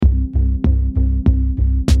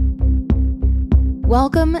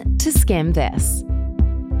Welcome to Skim This.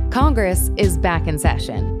 Congress is back in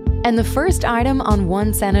session, and the first item on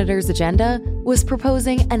one senator's agenda was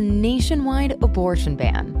proposing a nationwide abortion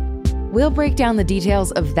ban. We'll break down the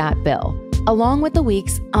details of that bill, along with the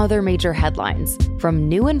week's other major headlines, from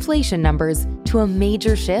new inflation numbers to a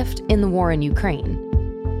major shift in the war in Ukraine.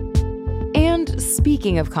 And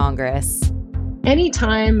speaking of Congress,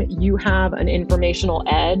 anytime you have an informational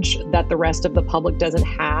edge that the rest of the public doesn't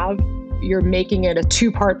have, you're making it a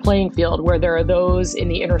two-part playing field where there are those in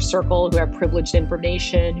the inner circle who have privileged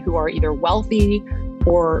information, who are either wealthy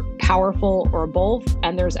or powerful or both,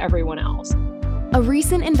 and there's everyone else. A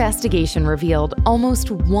recent investigation revealed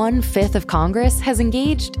almost 1/5 of Congress has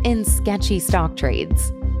engaged in sketchy stock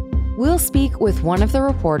trades. We'll speak with one of the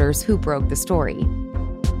reporters who broke the story.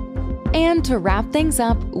 And to wrap things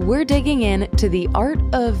up, we're digging into the art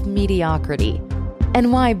of mediocrity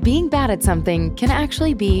and why being bad at something can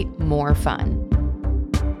actually be more fun.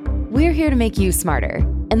 We're here to make you smarter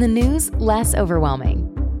and the news less overwhelming.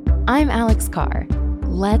 I'm Alex Carr.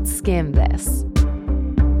 Let's skim this.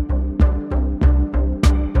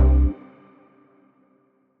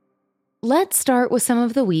 Let's start with some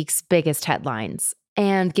of the week's biggest headlines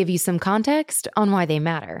and give you some context on why they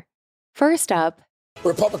matter. First up,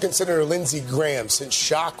 Republican Senator Lindsey Graham sent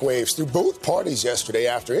shockwaves through both parties yesterday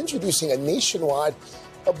after introducing a nationwide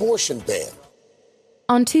abortion ban.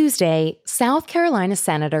 On Tuesday, South Carolina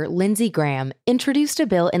Senator Lindsey Graham introduced a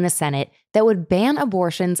bill in the Senate that would ban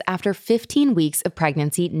abortions after 15 weeks of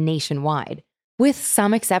pregnancy nationwide, with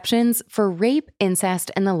some exceptions for rape, incest,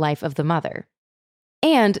 and the life of the mother.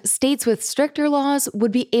 And states with stricter laws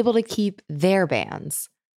would be able to keep their bans.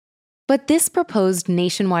 But this proposed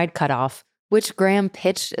nationwide cutoff, which Graham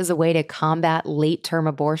pitched as a way to combat late-term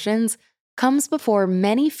abortions, comes before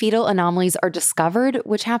many fetal anomalies are discovered,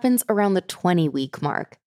 which happens around the 20-week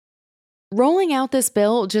mark. Rolling out this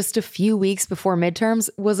bill just a few weeks before midterms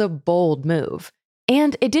was a bold move,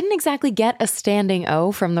 and it didn't exactly get a standing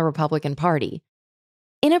O from the Republican Party.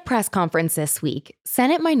 In a press conference this week,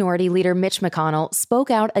 Senate Minority Leader Mitch McConnell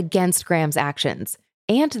spoke out against Graham's actions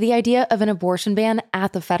and the idea of an abortion ban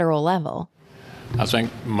at the federal level. I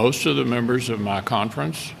think most of the members of my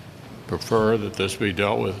conference prefer that this be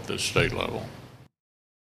dealt with at the state level.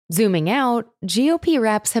 Zooming out, GOP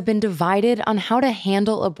reps have been divided on how to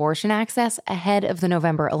handle abortion access ahead of the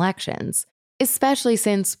November elections, especially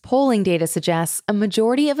since polling data suggests a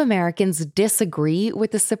majority of Americans disagree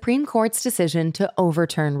with the Supreme Court's decision to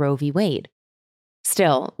overturn Roe v. Wade.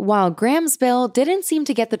 Still, while Graham's bill didn't seem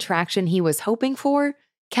to get the traction he was hoping for,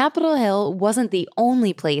 Capitol Hill wasn't the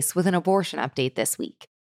only place with an abortion update this week.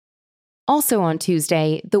 Also on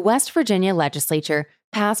Tuesday, the West Virginia legislature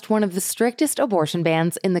passed one of the strictest abortion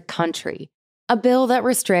bans in the country, a bill that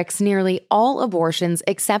restricts nearly all abortions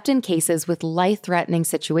except in cases with life-threatening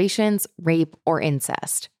situations, rape, or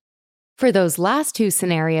incest. For those last two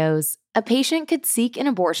scenarios, a patient could seek an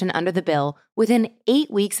abortion under the bill within 8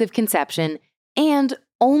 weeks of conception and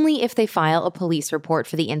only if they file a police report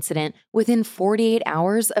for the incident within 48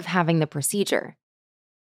 hours of having the procedure.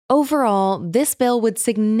 Overall, this bill would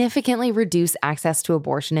significantly reduce access to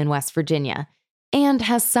abortion in West Virginia and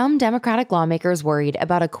has some Democratic lawmakers worried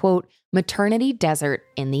about a, quote, maternity desert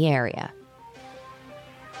in the area.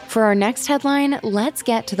 For our next headline, let's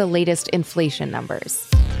get to the latest inflation numbers.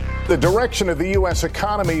 The direction of the U.S.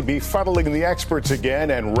 economy befuddling the experts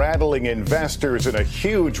again and rattling investors in a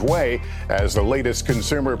huge way as the latest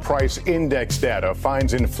consumer price index data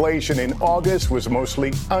finds inflation in August was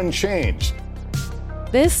mostly unchanged.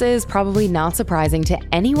 This is probably not surprising to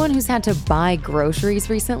anyone who's had to buy groceries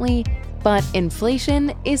recently, but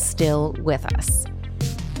inflation is still with us.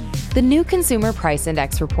 The new Consumer Price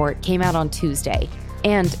Index report came out on Tuesday,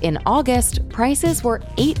 and in August, prices were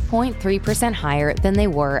 8.3% higher than they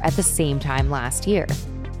were at the same time last year.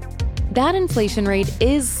 That inflation rate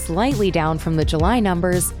is slightly down from the July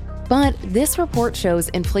numbers, but this report shows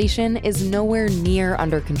inflation is nowhere near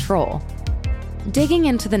under control. Digging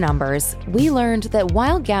into the numbers, we learned that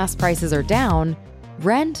while gas prices are down,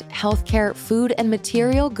 rent, healthcare, food, and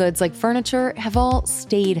material goods like furniture have all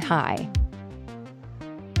stayed high.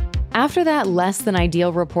 After that less than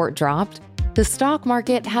ideal report dropped, the stock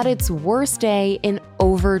market had its worst day in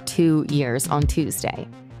over 2 years on Tuesday.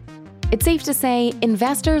 It's safe to say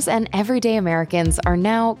investors and everyday Americans are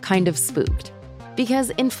now kind of spooked because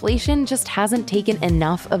inflation just hasn't taken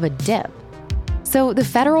enough of a dip. So the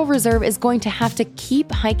Federal Reserve is going to have to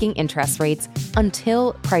keep hiking interest rates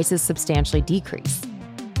until prices substantially decrease.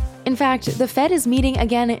 In fact, the Fed is meeting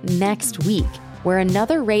again next week, where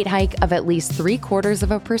another rate hike of at least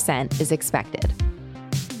 0.75% is expected.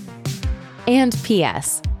 And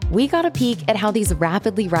P.S. we got a peek at how these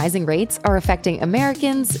rapidly rising rates are affecting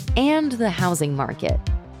Americans and the housing market.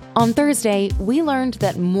 On Thursday, we learned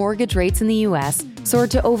that mortgage rates in the U.S.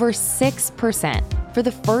 soared to over 6% for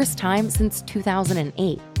the first time since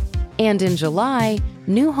 2008. And in July,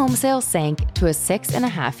 new home sales sank to a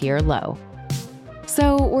 6.5-year low.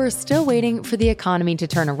 So we're still waiting for the economy to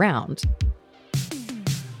turn around.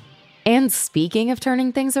 And speaking of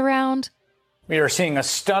turning things around, we are seeing a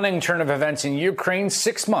stunning turn of events in Ukraine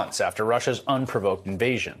 6 months after Russia's unprovoked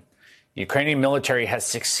invasion. The Ukrainian military has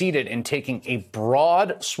succeeded in taking a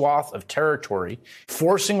broad swath of territory,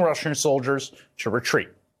 forcing Russian soldiers to retreat.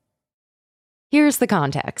 Here's the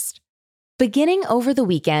context. Beginning over the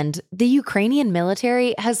weekend, the Ukrainian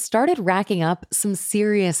military has started racking up some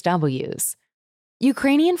serious W's.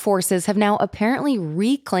 Ukrainian forces have now apparently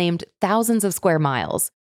reclaimed thousands of square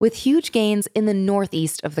miles, with huge gains in the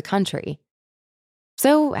northeast of the country.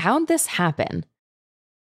 So how'd this happen?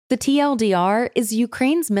 The TLDR is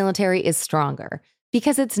Ukraine's military is stronger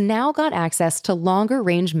because it's now got access to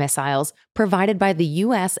longer-range missiles provided by the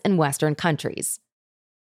US and Western countries.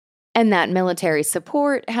 And that military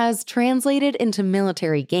support has translated into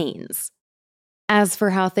military gains. As for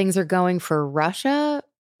how things are going for Russia,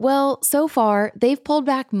 well, so far, they've pulled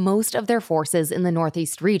back most of their forces in the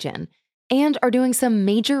Northeast region and are doing some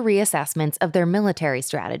major reassessments of their military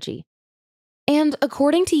strategy. And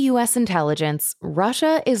according to US intelligence,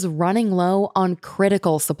 Russia is running low on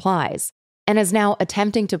critical supplies and is now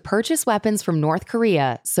attempting to purchase weapons from North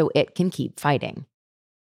Korea so it can keep fighting.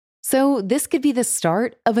 So this could be the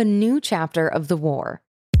start of a new chapter of the war.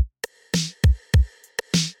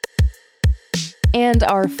 And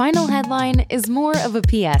our final headline is more of a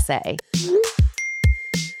PSA.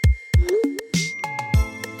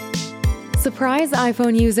 Surprise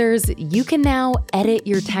iPhone users, you can now edit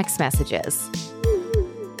your text messages.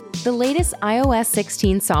 The latest iOS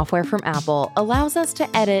 16 software from Apple allows us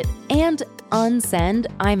to edit and unsend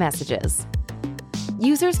iMessages.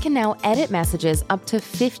 Users can now edit messages up to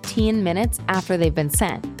 15 minutes after they've been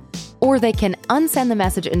sent, or they can unsend the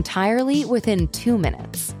message entirely within 2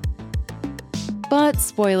 minutes. But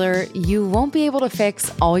spoiler, you won't be able to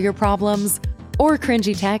fix all your problems or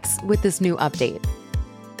cringy texts with this new update.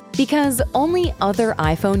 Because only other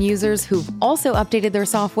iPhone users who've also updated their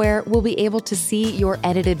software will be able to see your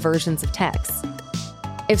edited versions of text.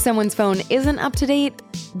 If someone's phone isn't up to date,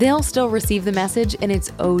 they'll still receive the message in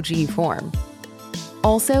its OG form.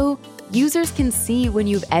 Also, users can see when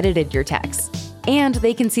you've edited your text, and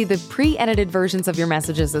they can see the pre-edited versions of your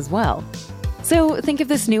messages as well. So think of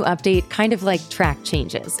this new update kind of like track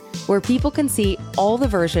changes, where people can see all the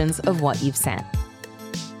versions of what you've sent.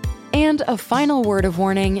 And a final word of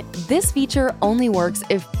warning, this feature only works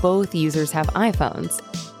if both users have iPhones.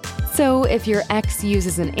 So if your ex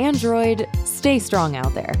uses an Android, stay strong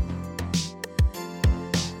out there.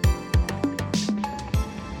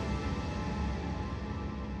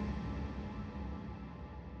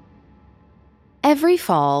 Every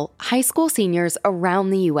fall, high school seniors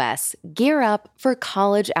around the U.S. gear up for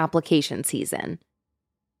college application season.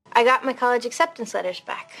 I got my college acceptance letters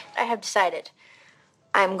back. I have decided.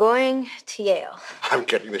 I'm going to Yale. I'm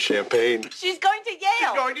getting the champagne. She's going to Yale.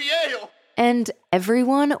 She's going to Yale. And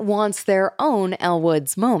everyone wants their own Elle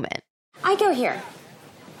Woods moment. I go here.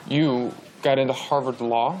 You got into Harvard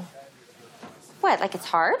Law? What, like it's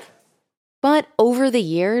hard? But over the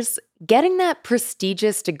years, getting that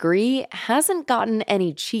prestigious degree hasn't gotten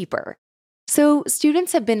any cheaper. So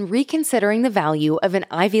students have been reconsidering the value of an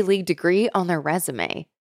Ivy League degree on their resume.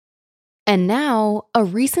 And now, a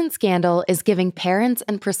recent scandal is giving parents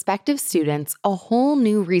and prospective students a whole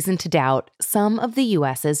new reason to doubt some of the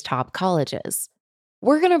US's top colleges.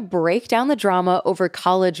 We're going to break down the drama over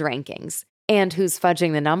college rankings and who's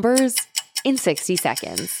fudging the numbers in 60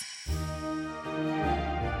 seconds.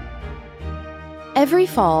 Every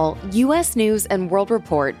fall, US News and World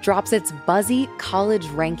Report drops its buzzy college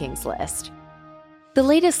rankings list. The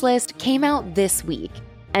latest list came out this week,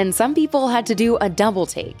 and some people had to do a double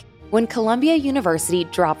take when Columbia University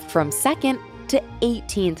dropped from 2nd to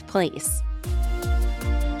 18th place.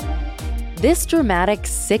 This dramatic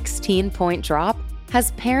 16-point drop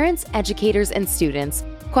has parents, educators, and students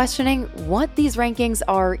questioning what these rankings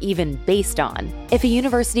are even based on if a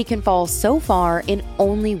university can fall so far in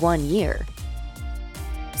only 1 year.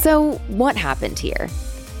 So, what happened here?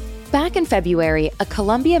 Back in February, a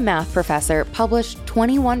Columbia math professor published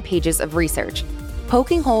 21 pages of research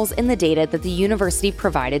poking holes in the data that the university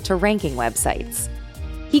provided to ranking websites.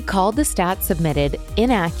 He called the stats submitted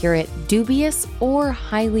inaccurate, dubious, or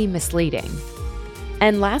highly misleading.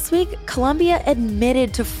 And last week, Columbia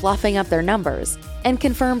admitted to fluffing up their numbers and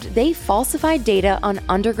confirmed they falsified data on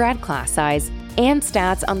undergrad class size and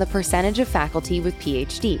stats on the percentage of faculty with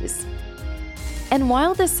PhDs. And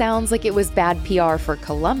while this sounds like it was bad PR for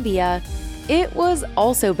Columbia, it was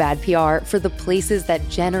also bad PR for the places that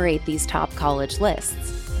generate these top college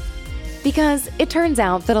lists. Because it turns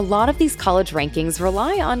out that a lot of these college rankings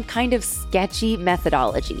rely on kind of sketchy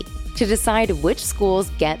methodology to decide which schools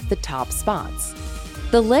get the top spots.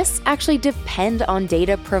 The lists actually depend on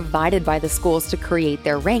data provided by the schools to create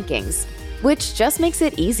their rankings, which just makes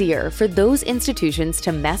it easier for those institutions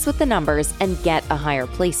to mess with the numbers and get a higher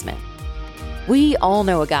placement. We all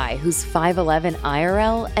know a guy who's 5'11"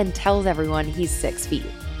 IRL and tells everyone he's 6 feet.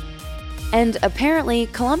 And apparently,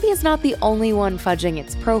 Columbia's not the only one fudging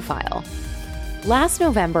its profile. Last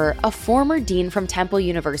November, a former dean from Temple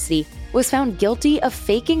University was found guilty of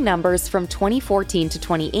faking numbers from 2014 to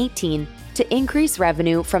 2018 to increase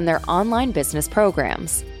revenue from their online business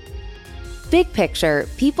programs. Big picture,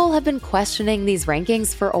 people have been questioning these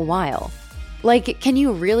rankings for a while. Like, can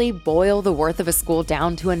you really boil the worth of a school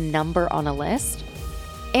down to a number on a list?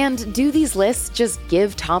 And do these lists just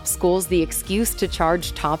give top schools the excuse to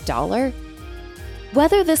charge top dollar?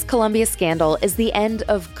 Whether this Columbia scandal is the end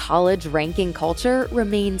of college ranking culture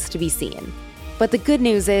remains to be seen. But the good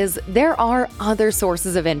news is there are other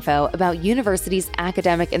sources of info about universities'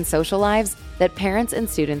 academic and social lives that parents and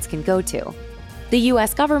students can go to. The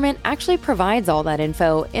US government actually provides all that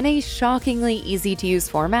info in a shockingly easy-to-use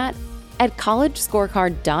format at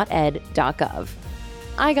collegescorecard.ed.gov.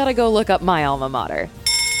 I gotta go look up my alma mater.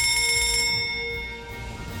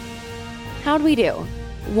 How'd we do?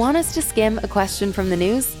 Want us to skim a question from the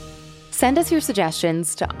news? Send us your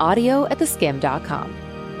suggestions to audio@theskim.com.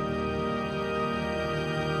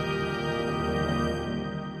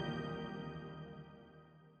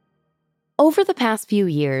 Over the past few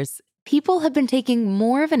years, people have been taking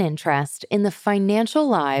more of an interest in the financial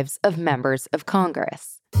lives of members of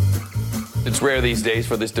Congress. It's rare these days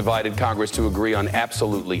for this divided Congress to agree on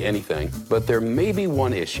absolutely anything, but there may be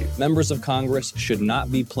one issue. Members of Congress should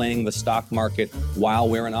not be playing the stock market while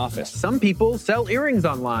we're in office. Some people sell earrings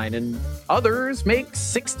online, and others make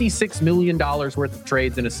 $66 million worth of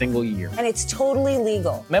trades in a single year. And it's totally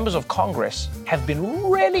legal. Members of Congress have been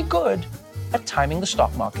really good at timing the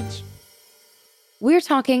stock markets. We're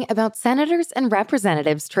talking about senators and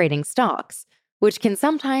representatives trading stocks, which can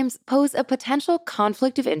sometimes pose a potential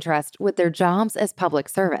conflict of interest with their jobs as public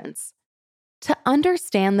servants. To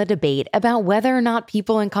understand the debate about whether or not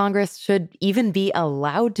people in Congress should even be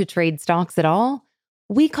allowed to trade stocks at all,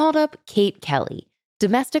 we called up Kate Kelly,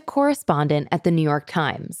 domestic correspondent at the New York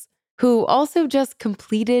Times, who also just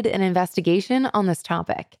completed an investigation on this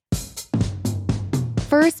topic.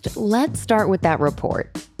 First, let's start with that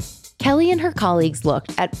report. Kelly and her colleagues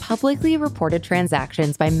looked at publicly reported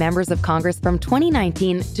transactions by members of Congress from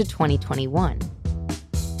 2019 to 2021.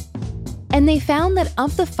 And they found that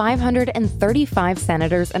of the 535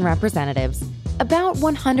 senators and representatives, about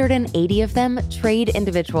 180 of them trade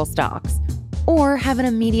individual stocks or have an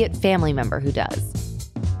immediate family member who does.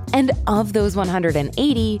 And of those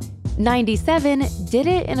 180, 97 did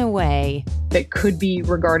it in a way that could be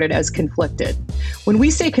regarded as conflicted. When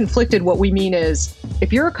we say conflicted, what we mean is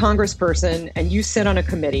if you're a congressperson and you sit on a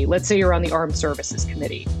committee, let's say you're on the Armed Services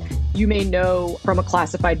Committee, you may know from a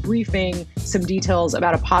classified briefing some details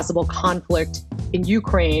about a possible conflict in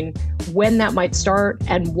Ukraine, when that might start,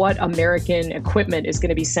 and what American equipment is going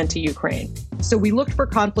to be sent to Ukraine. So we looked for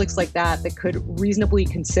conflicts like that could reasonably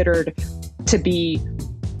considered to be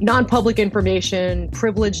non-public information,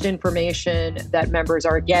 privileged information that members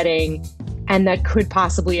are getting, and that could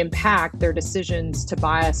possibly impact their decisions to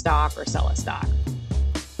buy a stock or sell a stock.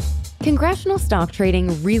 Congressional stock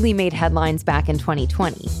trading really made headlines back in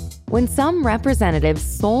 2020, when some representatives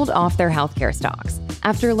sold off their healthcare stocks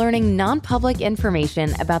after learning non-public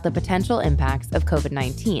information about the potential impacts of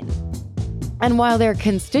COVID-19. And while their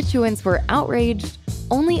constituents were outraged,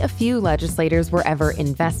 only a few legislators were ever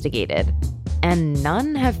investigated, and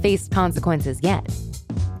none have faced consequences yet.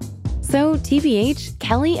 So, TBH,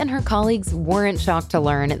 Kelly and her colleagues weren't shocked to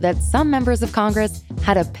learn that some members of Congress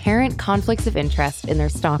had apparent conflicts of interest in their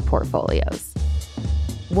stock portfolios.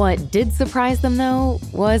 What did surprise them, though,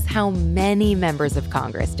 was how many members of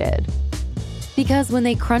Congress did. Because when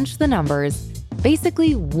they crunched the numbers,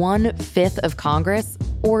 basically 1/5 of Congress,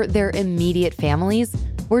 or their immediate families,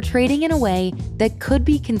 were trading in a way that could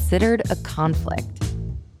be considered a conflict.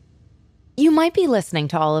 You might be listening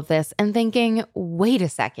to all of this and thinking, wait a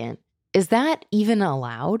second, is that even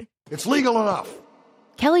allowed? It's legal enough.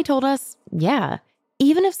 Kelly told us, yeah,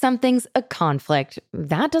 even if something's a conflict,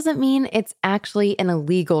 that doesn't mean it's actually an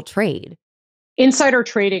illegal trade. Insider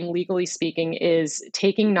trading, legally speaking, is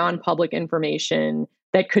taking non-public information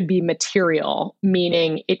that could be material,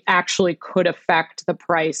 meaning it actually could affect the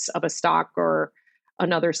price of a stock or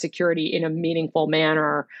another security in a meaningful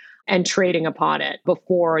manner, and trading upon it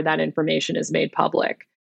before that information is made public.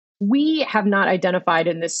 We have not identified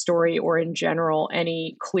in this story or in general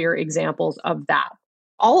any clear examples of that.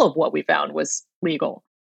 All of what we found was legal.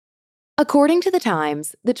 According to the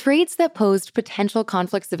Times, the trades that posed potential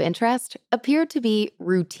conflicts of interest appeared to be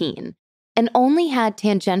routine and only had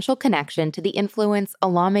tangential connection to the influence a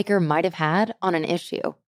lawmaker might have had on an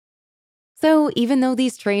issue. So even though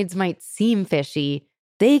these trades might seem fishy,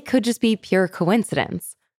 they could just be pure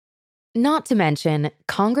coincidence. Not to mention,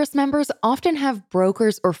 Congress members often have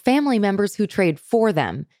brokers or family members who trade for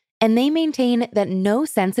them, and they maintain that no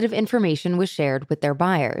sensitive information was shared with their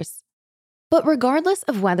buyers. But regardless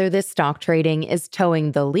of whether this stock trading is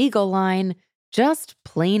towing the legal line, just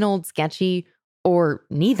plain old sketchy, or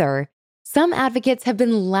neither, some advocates have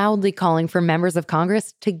been loudly calling for members of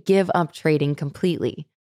Congress to give up trading completely.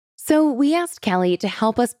 So we asked Kelly to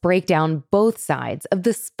help us break down both sides of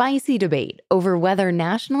the spicy debate over whether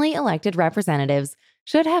nationally elected representatives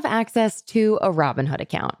should have access to a Robinhood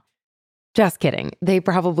account. Just kidding, they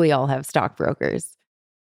probably all have stockbrokers.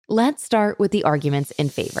 Let's start with the arguments in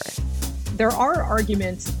favor. There are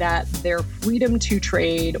arguments that their freedom to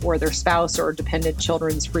trade or their spouse or dependent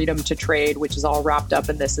children's freedom to trade, which is all wrapped up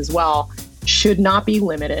in this as well, should not be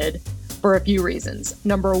limited for a few reasons.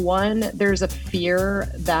 Number one, there's a fear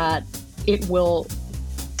that it will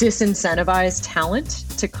disincentivize talent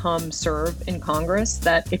to come serve in Congress,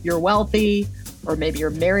 that if you're wealthy, or maybe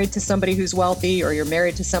you're married to somebody who's wealthy, or you're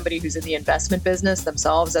married to somebody who's in the investment business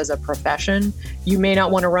themselves as a profession, you may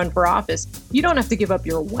not want to run for office. You don't have to give up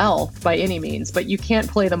your wealth by any means, but you can't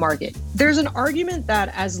play the market. There's an argument that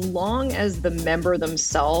as long as the member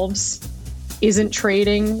themselves isn't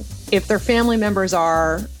trading, if their family members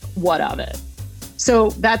are, what of it? So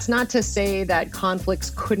that's not to say that conflicts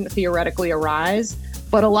couldn't theoretically arise,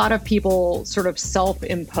 but a lot of people sort of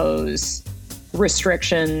self-impose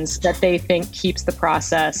restrictions that they think keeps the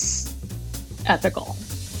process ethical.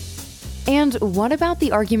 And what about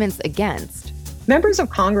the arguments against? Members of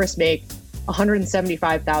Congress make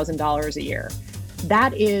 $175,000 a year.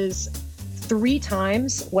 That is 3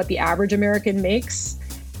 times what the average American makes.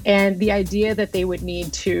 And the idea that they would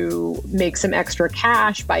need to make some extra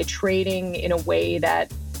cash by trading in a way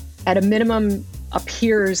that at a minimum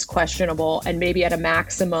appears questionable and maybe at a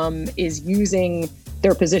maximum is using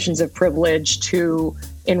their positions of privilege to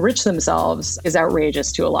enrich themselves is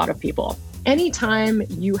outrageous to a lot of people. Anytime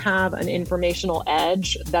you have an informational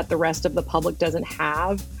edge that the rest of the public doesn't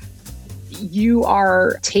have, you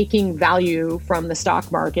are taking value from the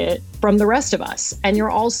stock market from the rest of us. And you're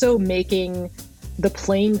also making the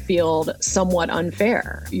playing field somewhat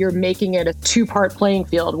unfair. You're making it a 2-part playing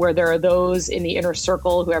field where there are those in the inner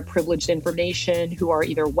circle who have privileged information, who are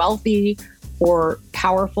either wealthy or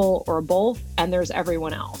powerful or both, and there's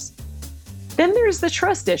everyone else. Then there's the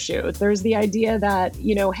trust issue. There's the idea that,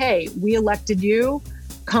 hey, we elected you,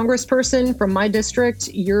 congressperson from my district,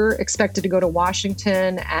 you're expected to go to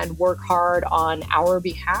Washington and work hard on our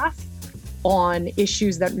behalf on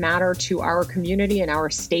issues that matter to our community and our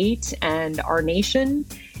state and our nation.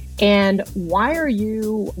 And why are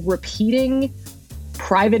you repeating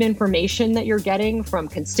private information that you're getting from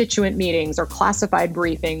constituent meetings or classified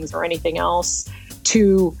briefings or anything else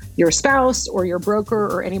to your spouse or your broker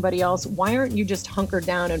or anybody else? Why aren't you just hunkered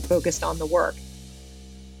down and focused on the work?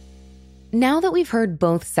 Now that we've heard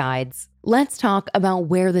both sides, let's talk about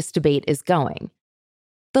where this debate is going.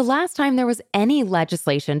 The last time there was any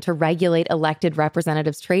legislation to regulate elected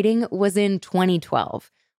representatives trading was in 2012,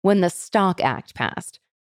 when the STOCK Act passed.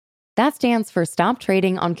 That stands for Stop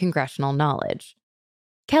Trading on Congressional Knowledge.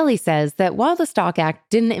 Kelly says that while the STOCK Act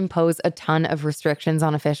didn't impose a ton of restrictions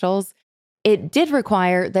on officials, it did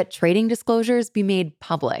require that trading disclosures be made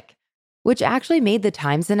public, which actually made the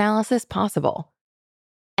Times analysis possible.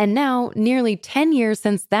 And now, nearly 10 years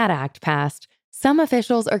since that act passed, some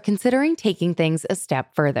officials are considering taking things a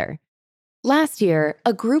step further. Last year,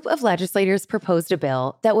 a group of legislators proposed a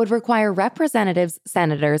bill that would require representatives,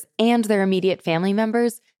 senators, and their immediate family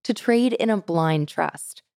members to trade in a blind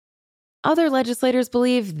trust. Other legislators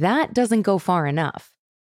believe that doesn't go far enough.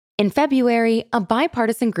 In February, a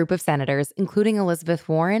bipartisan group of senators, including Elizabeth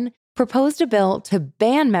Warren, proposed a bill to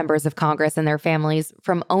ban members of Congress and their families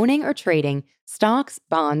from owning or trading stocks,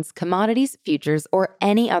 bonds, commodities, futures, or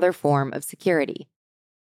any other form of security.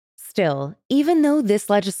 Still, even though this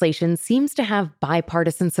legislation seems to have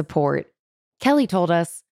bipartisan support, Kelly told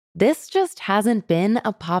us this just hasn't been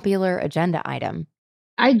a popular agenda item.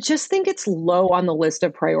 I just think it's low on the list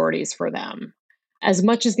of priorities for them, as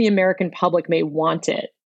much as the American public may want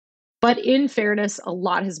it. But in fairness, a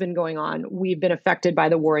lot has been going on. We've been affected by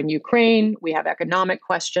the war in Ukraine. We have economic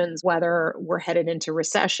questions, whether we're headed into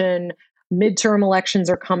recession. Midterm elections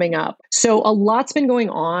are coming up. So a lot's been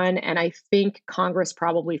going on. And I think Congress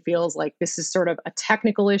probably feels like this is sort of a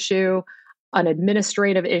technical issue, an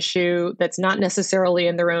administrative issue that's not necessarily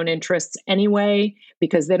in their own interests anyway,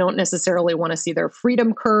 because they don't necessarily want to see their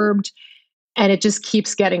freedom curbed. And it just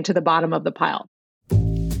keeps getting to the bottom of the pile.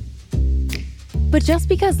 But just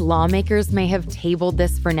because lawmakers may have tabled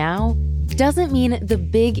this for now, doesn't mean the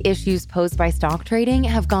big issues posed by stock trading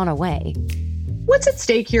have gone away. What's at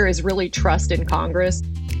stake here is really trust in Congress.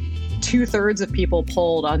 2/3 of people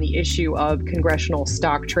polled on the issue of congressional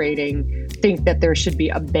stock trading think that there should be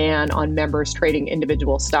a ban on members trading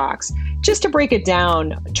individual stocks. Just to break it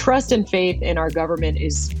down, trust and faith in our government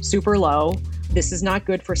is super low. This is not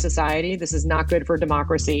good for society. This is not good for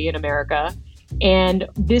democracy in America. And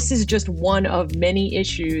this is just one of many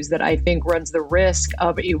issues that I think runs the risk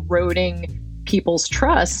of eroding people's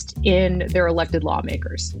trust in their elected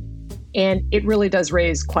lawmakers. And it really does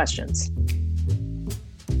raise questions.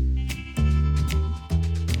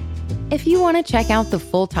 If you want to check out the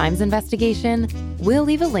full Times investigation, we'll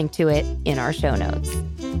leave a link to it in our show notes.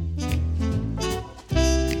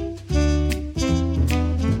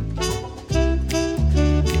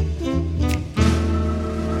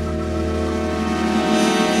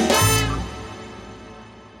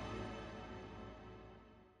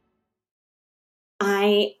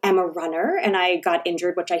 I am a runner and I got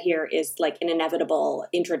injured, which I hear is like an inevitable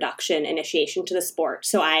initiation to the sport.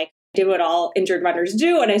 So I did what all injured runners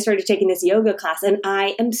do, and I started taking this yoga class, and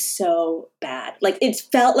I am so bad. Like, it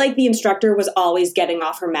felt like the instructor was always getting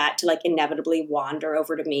off her mat to like inevitably wander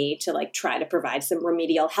over to me to like try to provide some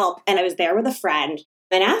remedial help. And I was there with a friend.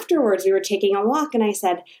 And afterwards we were taking a walk and I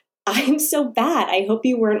said, I'm so bad. I hope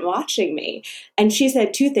you weren't watching me. And she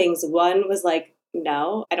said two things. One was like,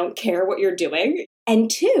 no, I don't care what you're doing.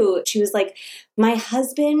 And two, she was like, my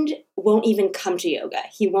husband won't even come to yoga.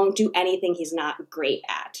 He won't do anything he's not great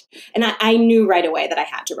at. And I knew right away that I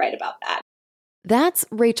had to write about that. That's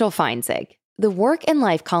Rachel Feinzig, the work and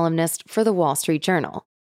life columnist for the Wall Street Journal.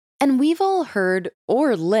 And we've all heard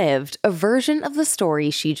or lived a version of the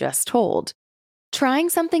story she just told. Trying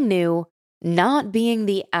something new, not being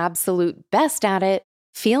the absolute best at it,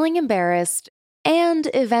 feeling embarrassed, and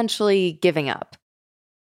eventually giving up.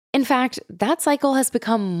 In fact, that cycle has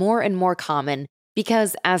become more and more common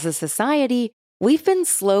because as a society, we've been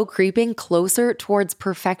slow creeping closer towards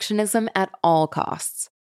perfectionism at all costs.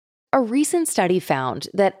 A recent study found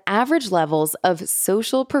that average levels of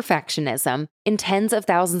social perfectionism in tens of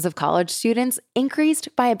thousands of college students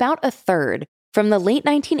increased by about 1/3 from the late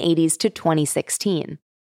 1980s to 2016.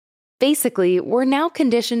 Basically, we're now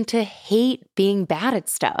conditioned to hate being bad at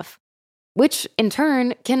stuff, which in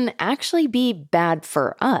turn can actually be bad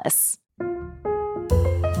for us.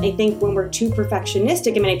 I think when we're too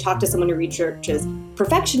perfectionistic, I talked to someone who researches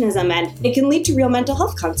perfectionism, and it can lead to real mental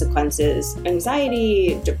health consequences,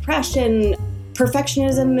 anxiety, depression.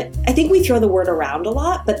 Perfectionism, I think we throw the word around a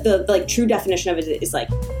lot, but the true definition of it is like,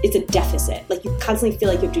 it's a deficit. Like, you constantly feel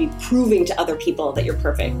like you have to be proving to other people that you're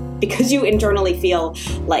perfect because you internally feel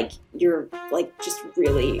like you're like just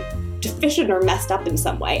really deficient or messed up in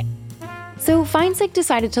some way. So Feinzig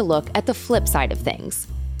decided to look at the flip side of things.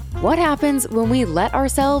 What happens when we let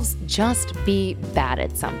ourselves just be bad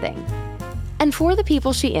at something? And for the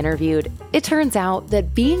people she interviewed, it turns out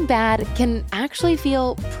that being bad can actually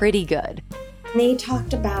feel pretty good. They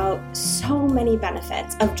talked about so many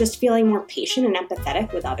benefits of just feeling more patient and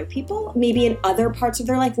empathetic with other people, maybe in other parts of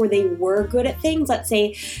their life where they were good at things. Let's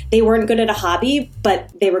say they weren't good at a hobby, but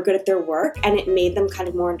they were good at their work, and it made them kind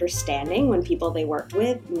of more understanding when people they worked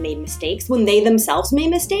with made mistakes. When they themselves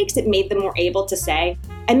made mistakes, it made them more able to say,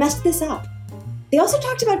 I messed this up. They also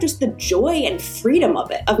talked about just the joy and freedom of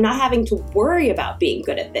it, of not having to worry about being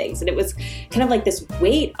good at things. And it was kind of like this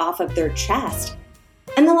weight off of their chest.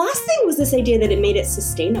 And the last thing was this idea that it made it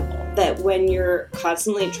sustainable, that when you're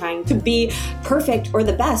constantly trying to be perfect or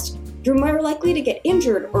the best, you're more likely to get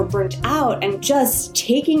injured or burnt out, and just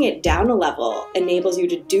taking it down a level enables you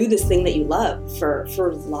to do this thing that you love for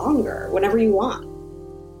longer, whenever you want.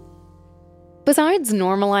 Besides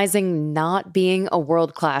normalizing not being a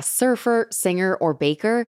world-class surfer, singer, or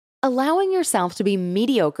baker, allowing yourself to be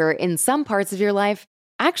mediocre in some parts of your life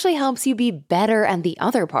actually helps you be better at the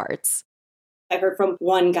other parts. I heard from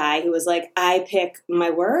one guy who was like, I pick my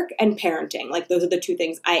work and parenting. Like, those are the two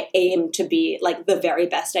things I aim to be like the very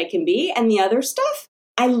best I can be. And the other stuff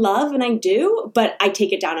I love and I do, but I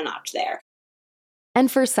take it down a notch there. And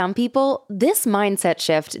for some people, this mindset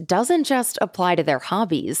shift doesn't just apply to their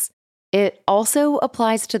hobbies. It also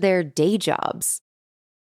applies to their day jobs.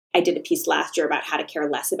 I did a piece last year about how to care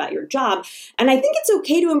less about your job. And I think it's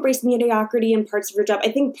okay to embrace mediocrity in parts of your job.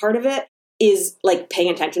 I think part of it is like paying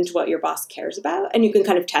attention to what your boss cares about, and you can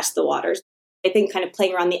kind of test the waters. I think kind of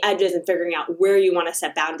playing around the edges and figuring out where you want to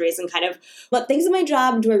set boundaries and kind of what things in my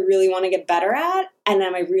job do I really want to get better at, and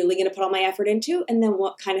am I really going to put all my effort into, and then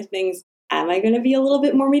what kind of things am I going to be a little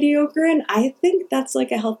bit more mediocre in? I think that's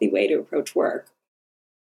like a healthy way to approach work.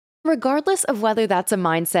 Regardless of whether that's a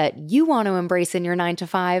mindset you want to embrace in your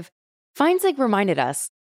 9-to-5, Feinzig reminded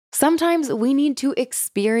us, sometimes we need to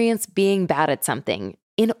experience being bad at something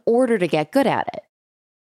in order to get good at it.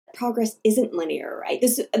 Progress isn't linear, right?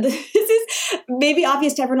 This is maybe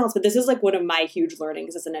obvious to everyone else, but this is like one of my huge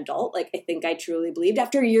learnings as an adult. Like, I think I truly believed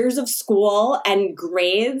after years of school and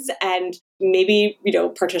grades and maybe,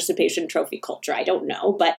 participation trophy culture, I don't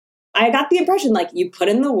know, but I got the impression like you put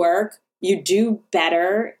in the work, you do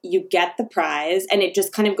better, you get the prize, and it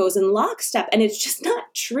just kind of goes in lockstep. And it's just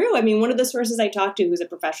not true. I mean, one of the sources I talked to who's a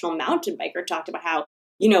professional mountain biker talked about how,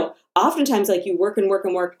 oftentimes like you work and work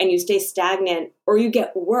and work and you stay stagnant or you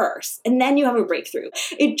get worse and then you have a breakthrough.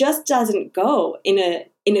 It just doesn't go in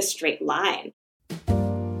a straight line.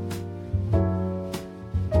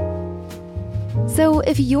 So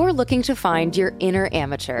if you're looking to find your inner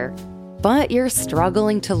amateur, but you're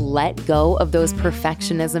struggling to let go of those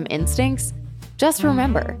perfectionism instincts, just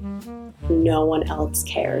remember, no one else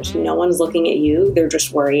cares. No one's looking at you. They're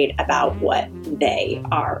just worried about what they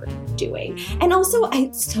are doing. And also,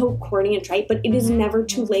 it's so corny and trite, but it is never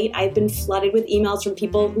too late. I've been flooded with emails from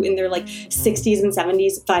people who in their 60s and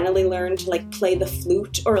 70s finally learned to play the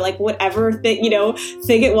flute or whatever thing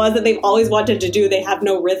it was that they've always wanted to do. They have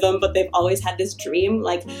no rhythm, but they've always had this dream.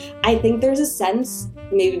 I think there's a sense,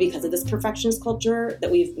 maybe because of this perfectionist culture,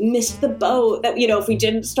 that we've missed the boat, that, if we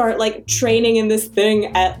didn't start training in this thing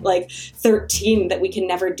at 13, that we can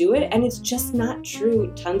never do it. And it's just not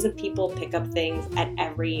true. Tons of people pick up things at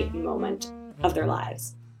every moment of their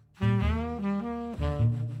lives.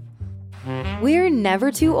 We're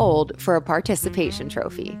never too old for a participation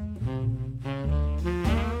trophy.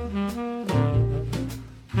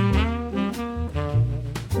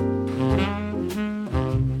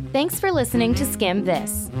 Thanks for listening to Skim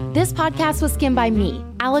This. This podcast was skimmed by me,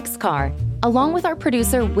 Alex Carr, along with our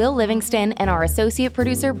producer Will Livingston and our associate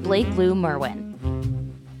producer Blake Lou Merwin.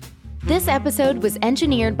 This episode was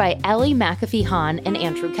engineered by Ellie McAfee-Hahn and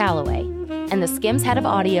Andrew Calloway, and the Skim's head of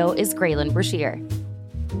audio is Graylin Brashear.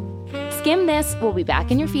 Skim This will be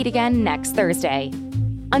back in your feed again next Thursday.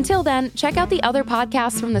 Until then, check out the other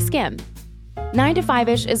podcasts from the Skim.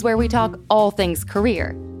 9-to-5ish is where we talk all things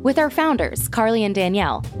career with our founders, Carly and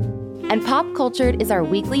Danielle. And Pop Cultured is our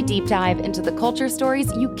weekly deep dive into the culture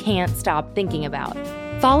stories you can't stop thinking about.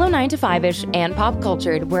 Follow 9-to-5ish and Pop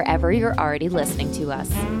Cultured wherever you're already listening to us.